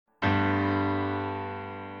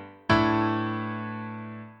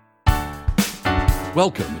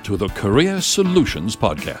Welcome to the Career Solutions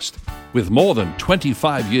Podcast. With more than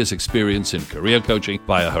 25 years' experience in career coaching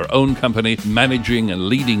via her own company, managing and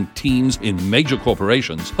leading teams in major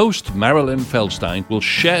corporations, host Marilyn Feldstein will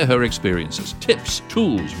share her experiences, tips,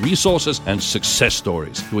 tools, resources, and success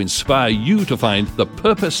stories to inspire you to find the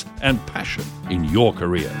purpose and passion in your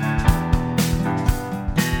career.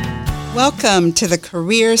 Welcome to the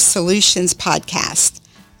Career Solutions Podcast.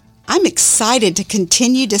 I'm excited to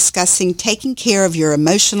continue discussing taking care of your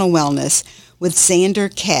emotional wellness with Xander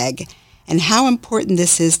Kegg and how important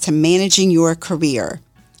this is to managing your career.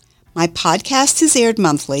 My podcast is aired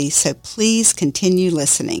monthly, so please continue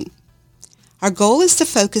listening. Our goal is to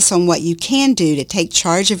focus on what you can do to take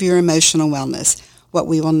charge of your emotional wellness. What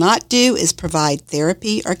we will not do is provide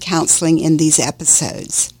therapy or counseling in these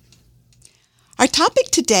episodes. Our topic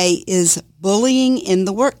today is bullying in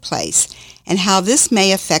the workplace and how this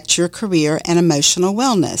may affect your career and emotional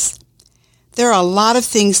wellness. There are a lot of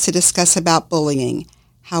things to discuss about bullying.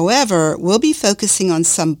 However, we'll be focusing on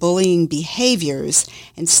some bullying behaviors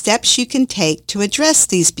and steps you can take to address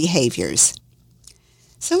these behaviors.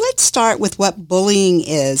 So let's start with what bullying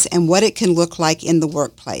is and what it can look like in the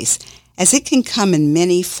workplace, as it can come in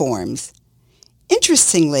many forms.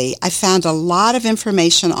 Interestingly, I found a lot of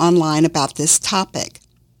information online about this topic.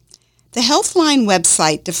 The Healthline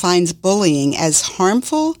website defines bullying as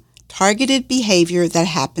harmful, targeted behavior that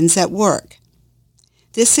happens at work.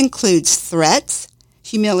 This includes threats,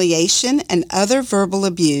 humiliation, and other verbal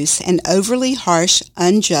abuse, and overly harsh,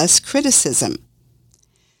 unjust criticism.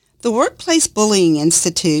 The Workplace Bullying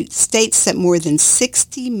Institute states that more than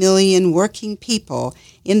 60 million working people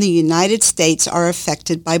in the United States are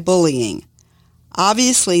affected by bullying.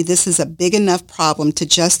 Obviously, this is a big enough problem to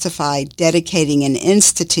justify dedicating an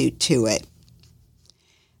institute to it.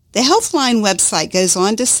 The Healthline website goes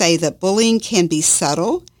on to say that bullying can be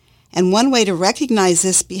subtle, and one way to recognize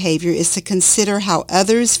this behavior is to consider how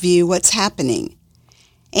others view what's happening.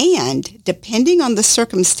 And, depending on the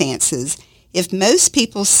circumstances, if most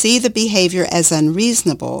people see the behavior as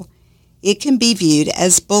unreasonable, it can be viewed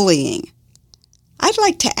as bullying. I'd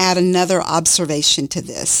like to add another observation to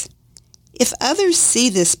this. If others see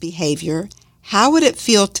this behavior, how would it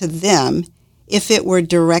feel to them if it were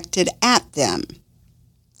directed at them?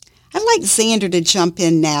 I'd like Xander to jump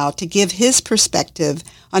in now to give his perspective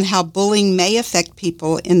on how bullying may affect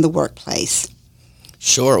people in the workplace.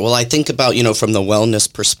 Sure. Well, I think about, from the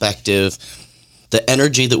wellness perspective, the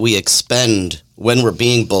energy that we expend when we're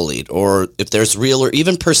being bullied, or if there's real or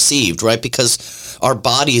even perceived, right? Because our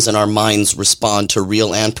bodies and our minds respond to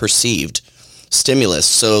real and perceived stimulus.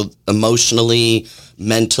 So emotionally,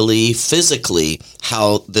 mentally, physically,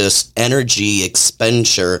 how this energy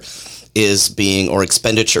expenditure is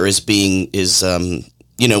being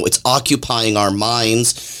it's occupying our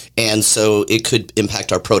minds. And so it could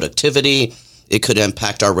impact our productivity. It could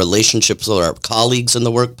impact our relationships with our colleagues in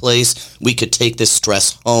the workplace. We could take this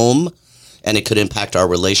stress home, and it could impact our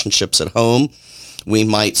relationships at home. We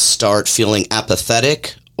might start feeling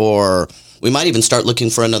apathetic, or we might even start looking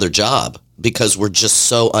for another job because we're just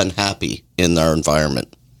so unhappy in our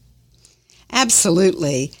environment.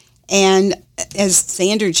 Absolutely. And as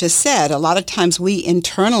Xander just said, a lot of times we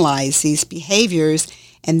internalize these behaviors,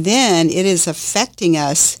 and then it is affecting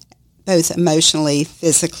us both emotionally,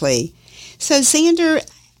 physically. So Xander,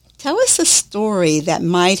 tell us a story that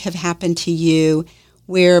might have happened to you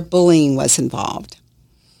where bullying was involved.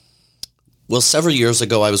 Well, several years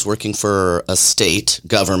ago, I was working for a state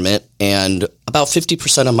government, and about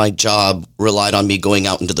 50% of my job relied on me going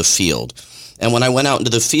out into the field. And when I went out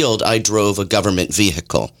into the field, I drove a government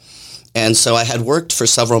vehicle. And so I had worked for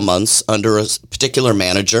several months under a particular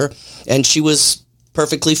manager, and she was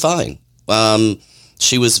perfectly fine.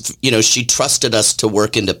 She trusted us to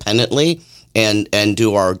work independently and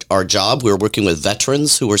do our job. We were working with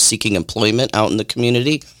veterans who were seeking employment out in the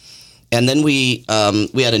community. And then we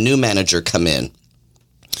had a new manager come in,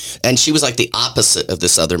 and she was like the opposite of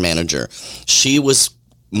this other manager. She was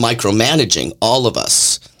micromanaging all of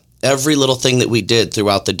us, every little thing that we did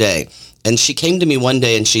throughout the day. And she came to me one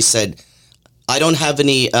day and she said, "I don't have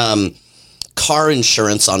any car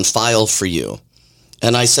insurance on file for you."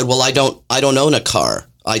 And I said, "Well, I don't own a car.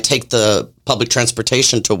 I take the public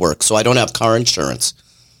transportation to work, so I don't have car insurance."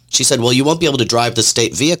 She said, "Well, you won't be able to drive the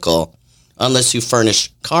state vehicle unless you furnish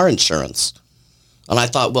car insurance." And I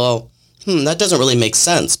thought, well, that doesn't really make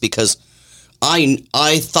sense, because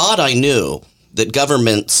I thought I knew that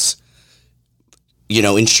governments,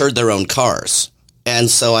 insured their own cars. And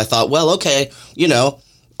so I thought, well, okay,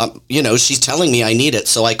 she's telling me I need it.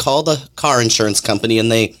 So I call the car insurance company,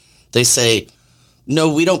 and they say, "No,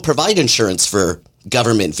 we don't provide insurance for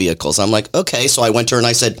government vehicles. I'm like, okay. So I went to her and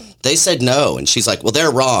I said, they said no. And she's like, well,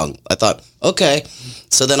 they're wrong. I thought, okay.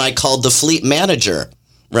 So then I called the fleet manager,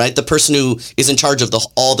 right? The person who is in charge of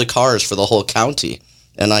all the cars for the whole county.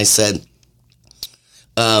 And I said,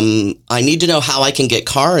 I need to know how I can get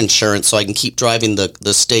car insurance so I can keep driving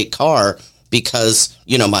the state car, because,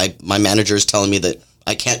 my manager is telling me that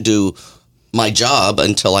I can't do my job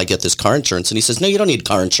until I get this car insurance. And he says, no, you don't need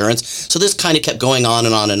car insurance. So this kind of kept going on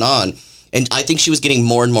and on and on. And I think she was getting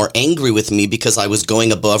more and more angry with me because I was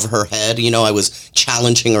going above her head. I was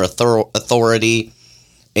challenging her authority.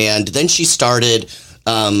 And then she started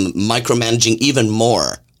micromanaging even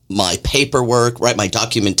more my paperwork, right, my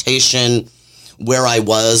documentation, where I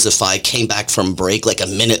was if I came back from break like a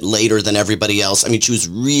minute later than everybody else. I mean, she was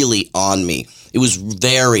really on me. It was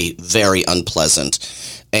very, very unpleasant.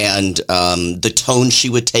 And the tone she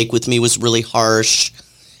would take with me was really harsh.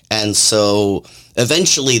 And so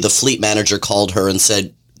eventually the fleet manager called her and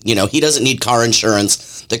said, he doesn't need car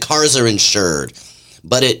insurance. The cars are insured.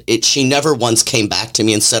 But she never once came back to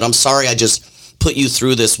me and said, I'm sorry, I just put you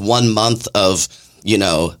through this 1 month of,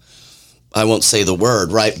 I won't say the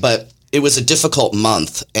word, right? But it was a difficult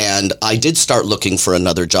month, and I did start looking for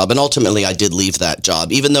another job, and ultimately I did leave that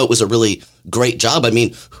job, even though it was a really great job. I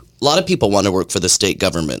mean, a lot of people want to work for the state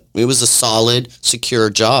government. It was a solid, secure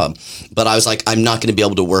job, but I was like, I'm not going to be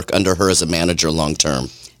able to work under her as a manager long term.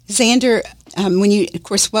 Xander, of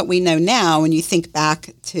course, what we know now, when you think back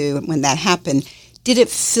to when that happened, did it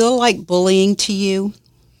feel like bullying to you?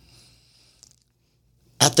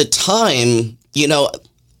 At the time,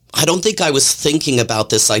 I don't think I was thinking about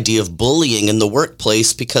this idea of bullying in the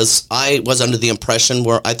workplace, because I was under the impression,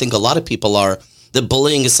 where I think a lot of people are, that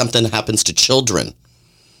bullying is something that happens to children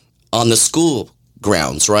on the school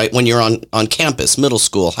grounds, right? When you're on campus, middle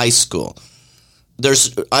school, high school.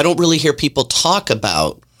 I don't really hear people talk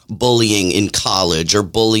about bullying in college or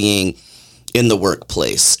bullying in the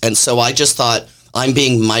workplace. And so I just thought, I'm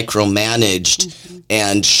being micromanaged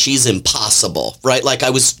and she's impossible, right? Like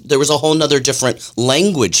there was a whole nother different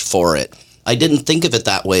language for it. I didn't think of it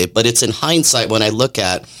that way, but it's in hindsight when I look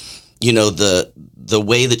at, the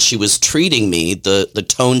way that she was treating me, the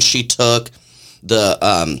tone she took,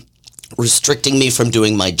 the restricting me from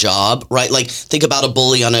doing my job, right? Like think about a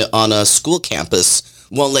bully on a school campus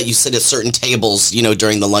won't let you sit at certain tables,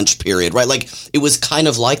 during the lunch period, right? Like it was kind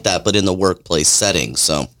of like that, but in the workplace setting,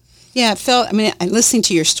 so. Yeah, listening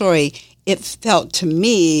to your story, it felt to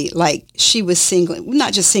me like she was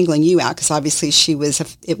not just singling you out, because obviously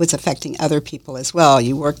it was affecting other people as well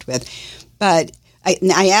you worked with. But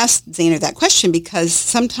I asked Xander that question because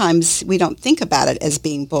sometimes we don't think about it as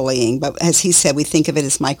being bullying, but as he said, we think of it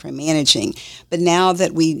as micromanaging. But now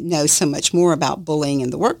that we know so much more about bullying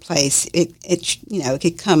in the workplace, it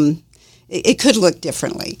could look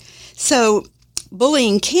differently. So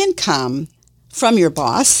bullying can come from your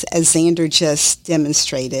boss, as Xander just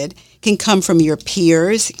demonstrated, can come from your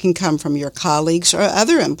peers, it can come from your colleagues or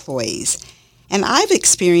other employees. And I've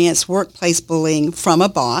experienced workplace bullying from a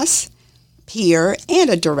boss, peer, and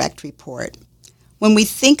a direct report. When we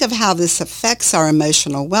think of how this affects our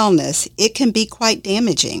emotional wellness, it can be quite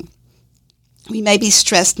damaging. We may be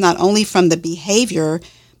stressed not only from the behavior,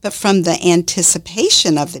 but from the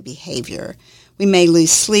anticipation of the behavior. We may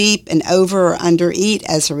lose sleep and over or undereat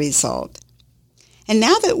as a result. And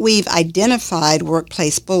now that we've identified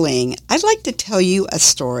workplace bullying, I'd like to tell you a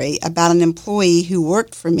story about an employee who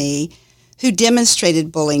worked for me who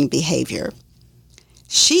demonstrated bullying behavior.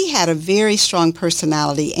 She had a very strong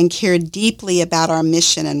personality and cared deeply about our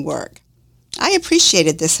mission and work. I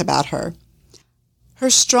appreciated this about her. Her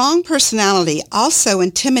strong personality also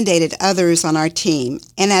intimidated others on our team,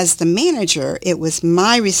 and as the manager, it was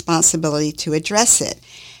my responsibility to address it,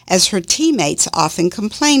 as her teammates often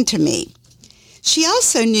complained to me. She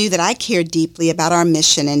also knew that I cared deeply about our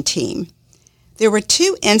mission and team. There were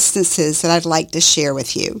 2 instances that I'd like to share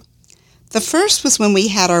with you. The first was when we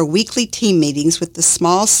had our weekly team meetings with the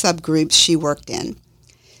small subgroups she worked in.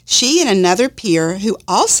 She and another peer who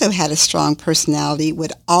also had a strong personality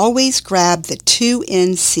would always grab the 2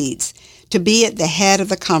 end seats to be at the head of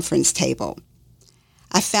the conference table.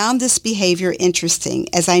 I found this behavior interesting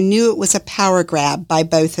as I knew it was a power grab by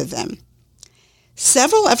both of them.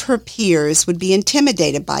 Several of her peers would be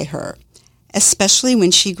intimidated by her, especially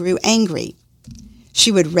when she grew angry.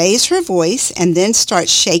 She would raise her voice and then start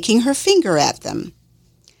shaking her finger at them.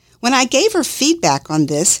 When I gave her feedback on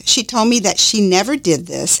this, she told me that she never did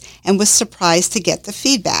this and was surprised to get the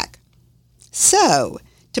feedback. So,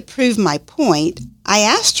 to prove my point, I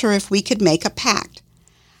asked her if we could make a pact.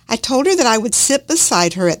 I told her that I would sit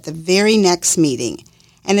beside her at the very next meeting,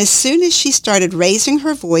 and as soon as she started raising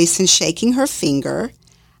her voice and shaking her finger,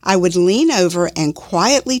 I would lean over and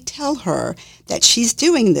quietly tell her that she's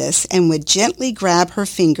doing this and would gently grab her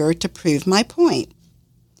finger to prove my point.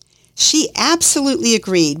 She absolutely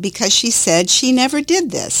agreed because she said she never did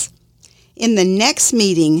this. In the next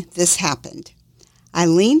meeting, this happened. I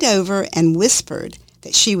leaned over and whispered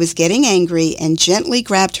that she was getting angry and gently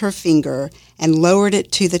grabbed her finger and lowered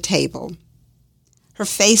it to the table. Her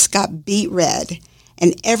face got beet red,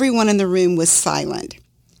 and everyone in the room was silent.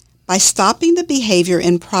 By stopping the behavior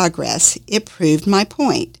in progress, it proved my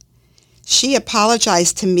point. She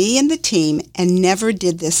apologized to me and the team and never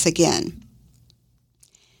did this again.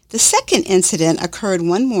 The second incident occurred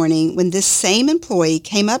one morning when this same employee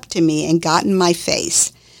came up to me and got in my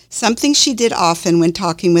face, something she did often when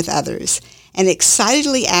talking with others, and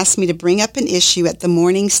excitedly asked me to bring up an issue at the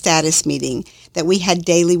morning status meeting that we had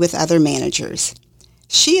daily with other managers.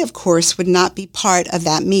 She, of course, would not be part of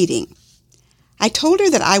that meeting. I told her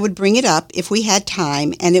that I would bring it up if we had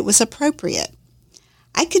time and it was appropriate.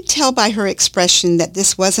 I could tell by her expression that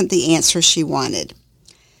this wasn't the answer she wanted.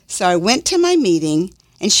 So I went to my meeting,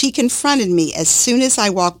 and she confronted me as soon as I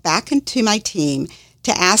walked back into my team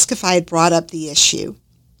to ask if I had brought up the issue.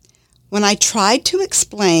 When I tried to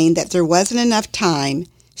explain that there wasn't enough time,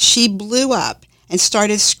 she blew up and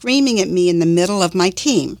started screaming at me in the middle of my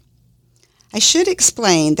team. I should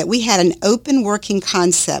explain that we had an open working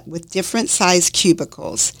concept with different sized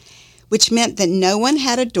cubicles, which meant that no one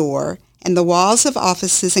had a door and the walls of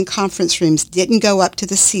offices and conference rooms didn't go up to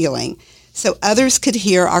the ceiling, so others could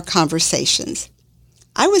hear our conversations.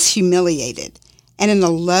 I was humiliated, and in a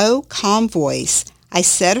low, calm voice, I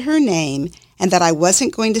said her name and that I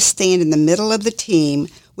wasn't going to stand in the middle of the team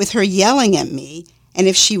with her yelling at me, and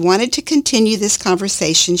if she wanted to continue this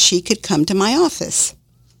conversation, she could come to my office.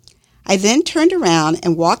 I then turned around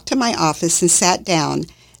and walked to my office and sat down,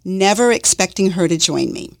 never expecting her to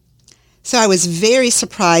join me. So I was very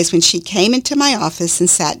surprised when she came into my office and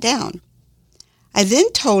sat down. I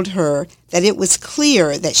then told her that it was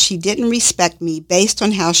clear that she didn't respect me based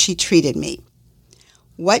on how she treated me.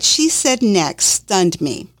 What she said next stunned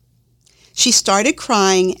me. She started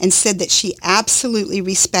crying and said that she absolutely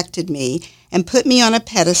respected me and put me on a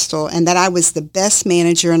pedestal and that I was the best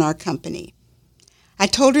manager in our company. I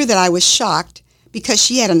told her that I was shocked because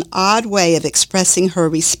she had an odd way of expressing her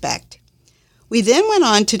respect. We then went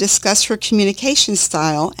on to discuss her communication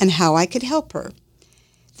style and how I could help her.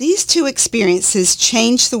 These two experiences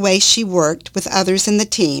changed the way she worked with others in the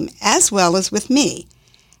team as well as with me,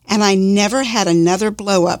 and I never had another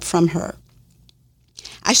blow-up from her.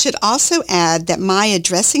 I should also add that my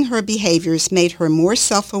addressing her behaviors made her more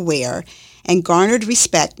self-aware and garnered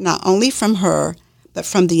respect not only from her, but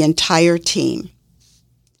from the entire team.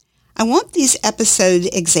 I want these episode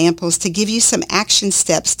examples to give you some action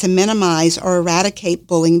steps to minimize or eradicate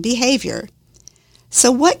bullying behavior. So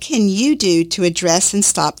what can you do to address and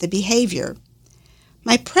stop the behavior?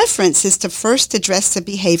 My preference is to first address the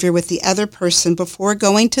behavior with the other person before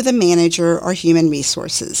going to the manager or human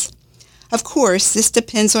resources. Of course, this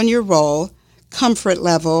depends on your role, comfort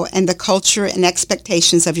level, and the culture and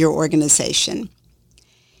expectations of your organization.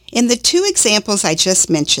 In the two examples I just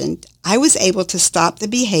mentioned, I was able to stop the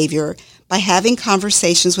behavior by having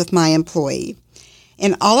conversations with my employee.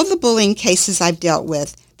 In all of the bullying cases I've dealt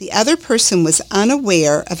with, the other person was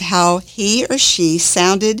unaware of how he or she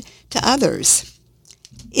sounded to others.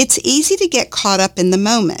 It's easy to get caught up in the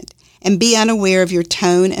moment and be unaware of your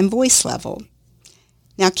tone and voice level.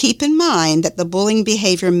 Now keep in mind that the bullying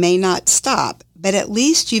behavior may not stop, but at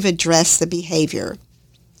least you've addressed the behavior.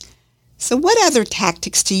 So what other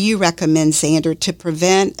tactics do you recommend, Xander, to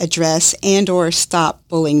prevent, address, and or stop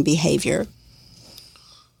bullying behavior?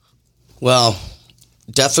 Well,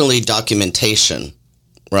 definitely documentation,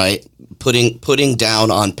 right? Putting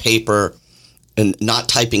down on paper and not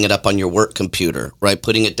typing it up on your work computer, right?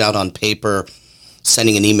 Putting it down on paper,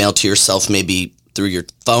 sending an email to yourself maybe through your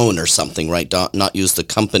phone or something, right? Not use the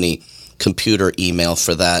company computer email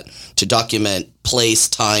for that, to document place,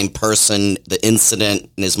 time, person, the incident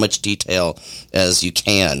in as much detail as you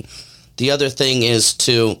can. The other thing is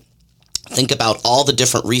to think about all the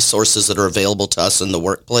different resources that are available to us in the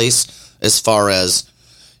workplace as far as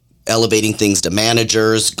elevating things to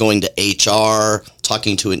managers, going to HR,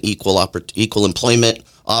 talking to an equal employment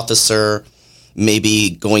officer,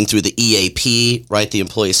 maybe going through the EAP, right, the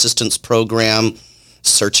Employee Assistance Program,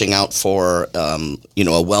 searching out for, a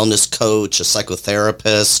wellness coach, a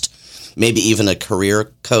psychotherapist, maybe even a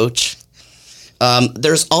career coach.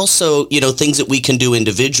 There's also, things that we can do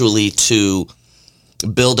individually to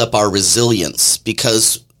build up our resilience,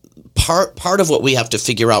 because part of what we have to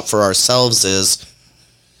figure out for ourselves is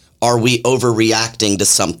are we overreacting to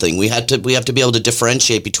something? We have to be able to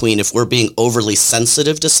differentiate between if we're being overly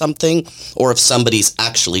sensitive to something or if somebody's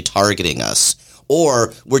actually targeting us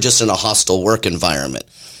or we're just in a hostile work environment.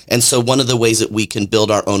 And so one of the ways that we can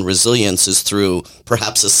build our own resilience is through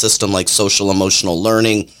perhaps a system like social emotional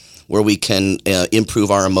learning, where we can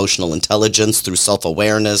improve our emotional intelligence through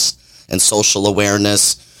self-awareness and social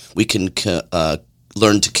awareness. We can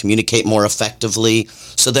learn to communicate more effectively.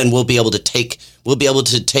 So then we'll be able to take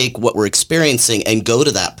what we're experiencing and go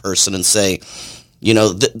to that person and say,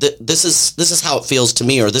 this is how it feels to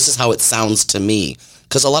me, or this is how it sounds to me.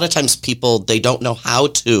 Because a lot of times people, they don't know how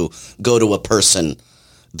to go to a person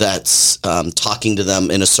that's talking to them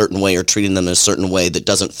in a certain way or treating them in a certain way that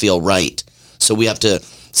doesn't feel right. So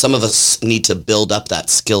some of us need to build up that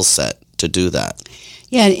skill set to do that.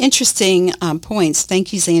 Yeah, and interesting points.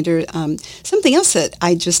 Thank you, Xander. Something else that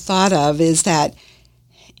I just thought of is that,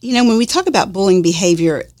 when we talk about bullying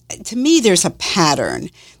behavior, to me, there's a pattern.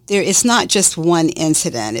 It's not just one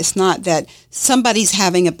incident. It's not that somebody's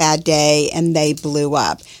having a bad day and they blew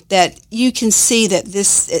up. That you can see that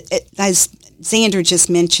this, as Xander just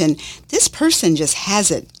mentioned, this person just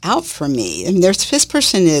has it out for me. And this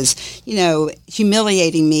person is,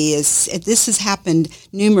 humiliating me. This has happened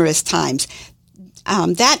numerous times.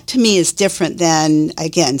 That to me is different than,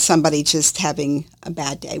 again, somebody just having a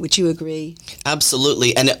bad day. Would you agree?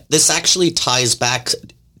 Absolutely. And this actually ties back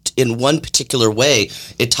in one particular way.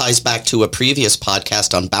 It ties back to a previous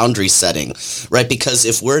podcast on boundary setting, right? Because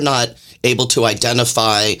if we're not able to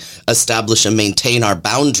identify, establish, and maintain our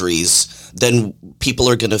boundaries, then people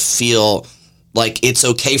are going to feel like it's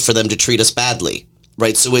okay for them to treat us badly,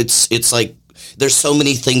 right? So it's like there's so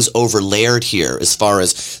many things overlayered here as far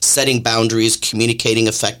as setting boundaries, communicating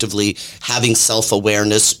effectively, having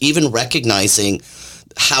self-awareness, even recognizing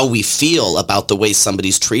how we feel about the way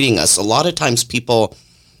somebody's treating us. A lot of times people,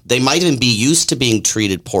 they might even be used to being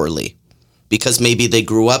treated poorly because maybe they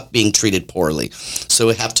grew up being treated poorly. So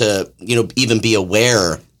we have to, even be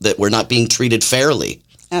aware that we're not being treated fairly.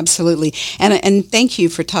 Absolutely. And thank you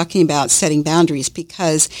for talking about setting boundaries,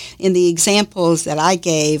 because in the examples that I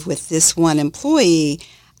gave with this one employee,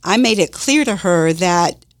 I made it clear to her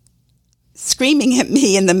that screaming at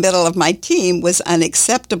me in the middle of my team was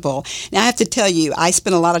unacceptable. Now, I have to tell you, I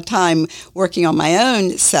spent a lot of time working on my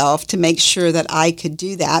own self to make sure that I could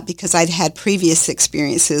do that, because I'd had previous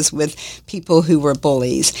experiences with people who were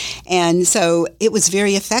bullies. And so it was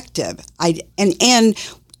very effective. And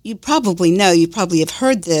you probably have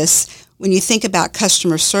heard this when you think about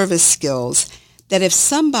customer service skills, that if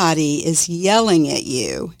somebody is yelling at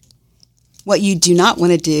you, what you do not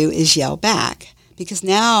want to do is yell back, because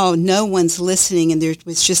now no one's listening and there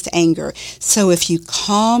was just anger. So if you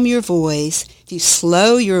calm your voice, if you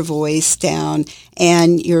slow your voice down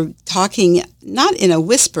and you're talking not in a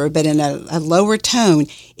whisper but in a lower tone,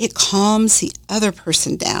 it calms the other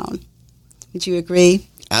person down. Would you agree?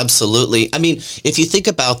 Absolutely. I mean, if you think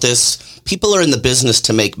about this, people are in the business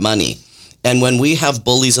to make money. And when we have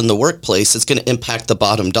bullies in the workplace, it's going to impact the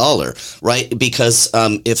bottom dollar, right? Because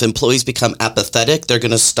if employees become apathetic, they're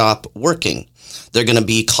going to stop working. They're going to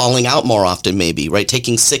be calling out more often, maybe, right?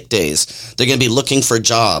 Taking sick days. They're going to be looking for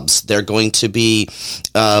jobs. They're going to be,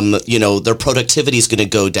 their productivity is going to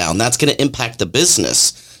go down. That's going to impact the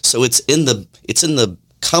business. So it's in the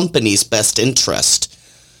company's best interest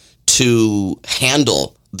to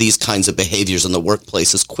handle these kinds of behaviors in the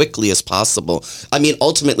workplace as quickly as possible. I mean,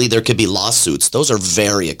 ultimately, there could be lawsuits. Those are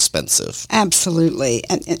very expensive. Absolutely.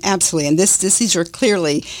 And absolutely. And these are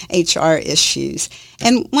clearly HR issues.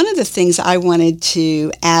 And one of the things I wanted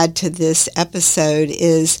to add to this episode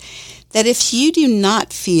is that if you do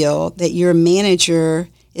not feel that your manager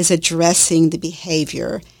is addressing the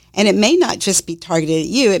behavior, and it may not just be targeted at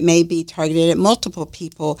you, it may be targeted at multiple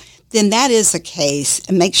people, then that is a case.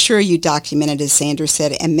 And make sure you document it, as Xander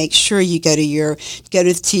said, and make sure you go to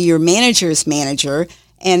your manager's manager.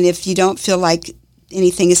 And if you don't feel like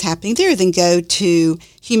anything is happening there, then go to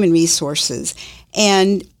human resources.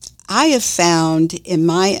 And I have found in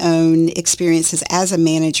my own experiences as a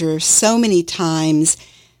manager, so many times,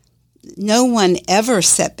 no one ever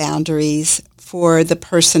set boundaries for the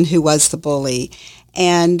person who was the bully.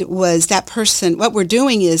 And was that person, what we're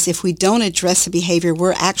doing is, if we don't address the behavior,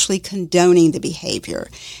 we're actually condoning the behavior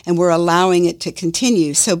and we're allowing it to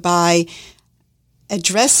continue. So by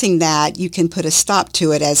addressing that, you can put a stop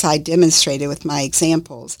to it, as I demonstrated with my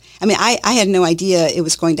examples. I mean, I had no idea it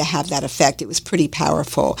was going to have that effect. It was pretty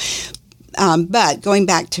powerful. But going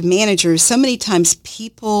back to managers, so many times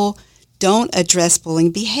people don't address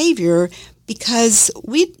bullying behavior because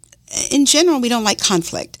in general, we don't like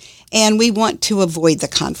conflict. And we want to avoid the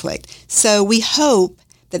conflict. So we hope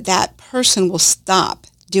that person will stop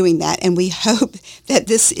doing that. And we hope that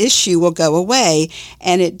this issue will go away,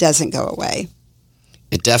 and it doesn't go away.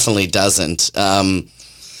 It definitely doesn't.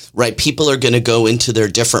 Right. People are going to go into their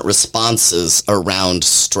different responses around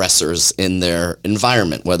stressors in their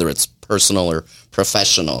environment, whether it's personal or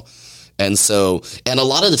professional. And a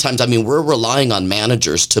lot of the times, we're relying on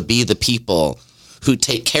managers to be the people who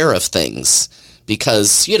take care of things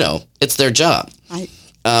because, it's their job. Right.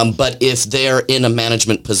 But if they're in a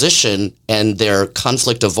management position and they're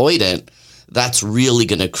conflict avoidant, that's really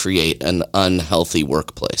going to create an unhealthy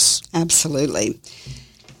workplace. Absolutely.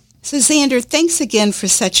 So, Xander, thanks again for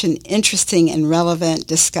such an interesting and relevant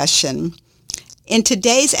discussion. In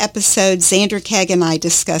today's episode, Xander Kegg and I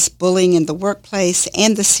discuss bullying in the workplace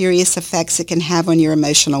and the serious effects it can have on your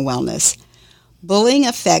emotional wellness. Bullying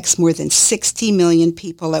affects more than 60 million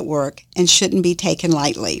people at work and shouldn't be taken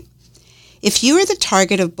lightly. If you are the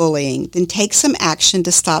target of bullying, then take some action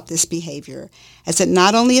to stop this behavior, as it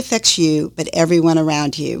not only affects you, but everyone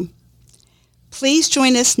around you. Please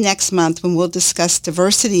join us next month when we'll discuss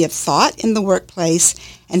diversity of thought in the workplace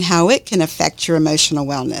and how it can affect your emotional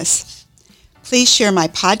wellness. Please share my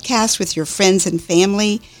podcast with your friends and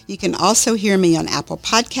family. You can also hear me on Apple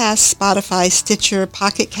Podcasts, Spotify, Stitcher,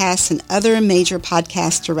 Pocket Casts, and other major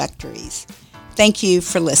podcast directories. Thank you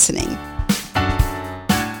for listening.